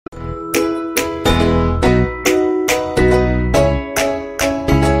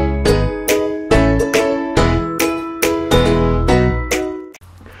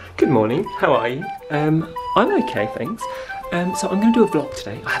how are you? I'm okay, thanks. So I'm going to do a vlog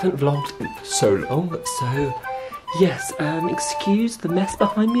today. I haven't vlogged in so long, so yes, excuse the mess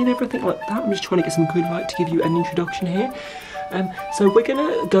behind me and everything like that. I'm just trying to get some good light to give you an introduction here. So we're going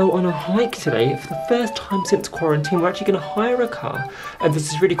to go on a hike today for the first time since quarantine. We're actually going to hire a car, and there's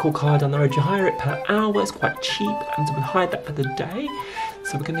this really cool car down the road. You hire it per hour, it's quite cheap, and so we hired that for the day.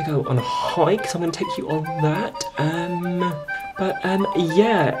 So we're going to go on a hike, so I'm going to take you on that.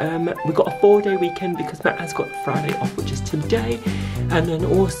 We've got a 4-day weekend because Matt has got Friday off, which is today, and then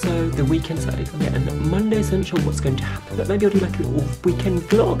also the weekend, Saturday, Sunday, and Monday. So I'm not sure what's going to happen, but maybe I'll do like a little weekend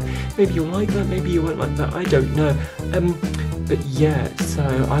vlog. Maybe you'll like that, maybe you won't like that, I don't know. But yeah, so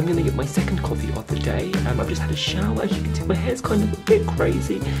I'm going to get my second coffee of the day. I've just had a shower, as you can see my hair's kind of a bit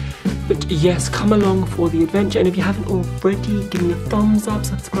crazy. But yes, come along for the adventure, and if you haven't already, give me a thumbs up,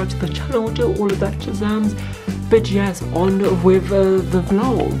 subscribe to the channel, do all of that jazams. But yes, on with the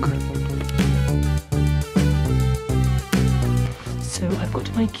vlog. So I've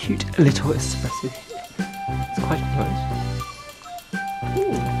got my cute little espresso here. It's quite nice.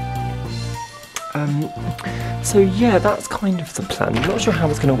 So yeah, that's kind of the plan. I'm not sure how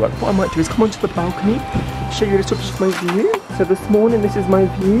it's going to work. What I might do is come onto the balcony, show you a little bit of my view. So this morning, this is my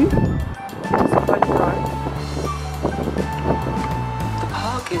view. It's quite nice. The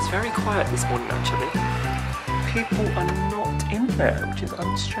park is very quiet this morning, actually. People are not in there, which is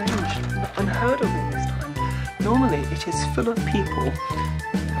unheard of in this time. Normally, it is full of people.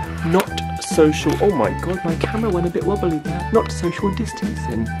 Not social. Oh my god, my camera went a bit wobbly there. Not social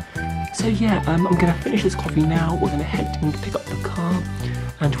distancing. So yeah, I'm going to finish this coffee now. We're going to head and pick up the car,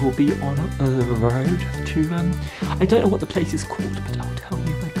 and we'll be on the road to, I don't know what the place is called, but I'll tell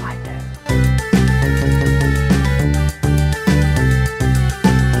you when I know.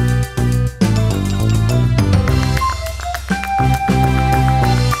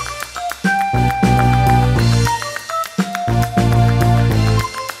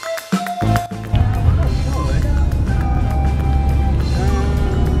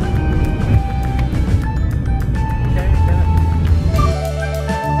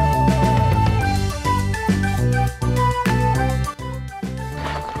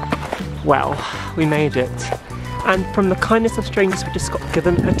 Well, we made it, and from the kindness of strangers we just got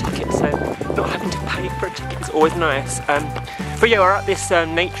given a ticket, so not having to pay for a ticket is always nice. But yeah, we're at this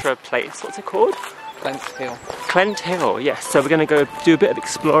nature place. What's it called? Clent Hill. Clent Hill, yes. So we're going to go do a bit of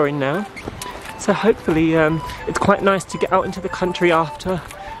exploring now. So hopefully it's quite nice to get out into the country after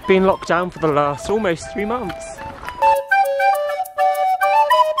being locked down for the last almost 3 months.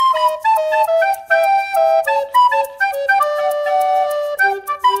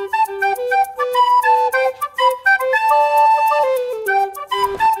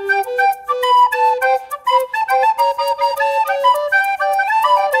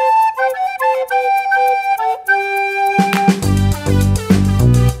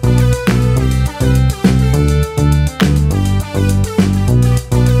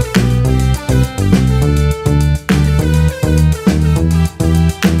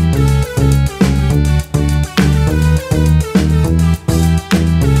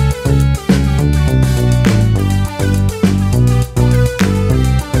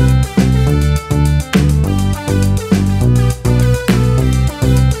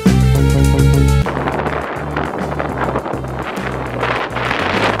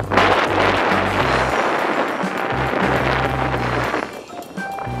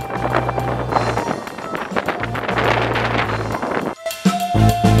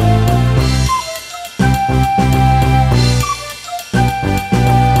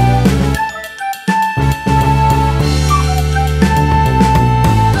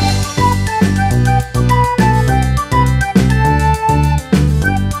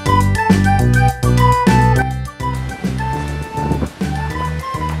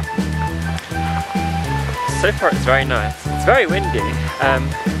 So far it's very nice. It's very windy,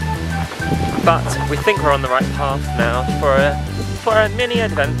 but we think we're on the right path now for a mini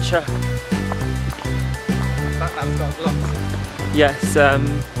adventure. That man's got lost. Yes,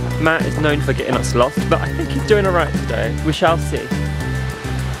 Matt is known for getting us lost, but I think he's doing alright today. We shall see.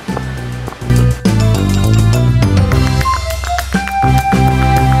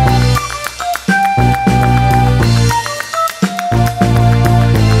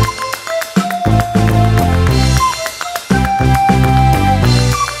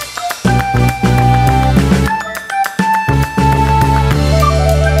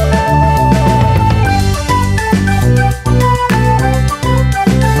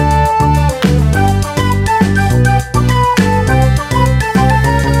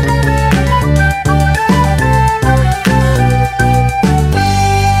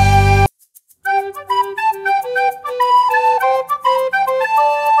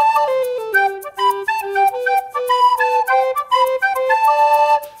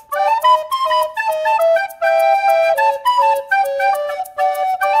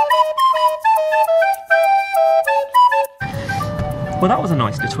 that was a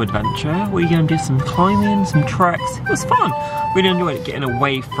nice little adventure. We did some climbing, some treks. It was fun. Really enjoyed getting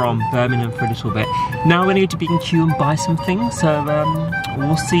away from Birmingham for a little bit. Now we need to B&Q and buy some things, so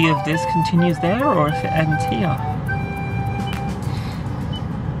we'll see if this continues there or if it ends here.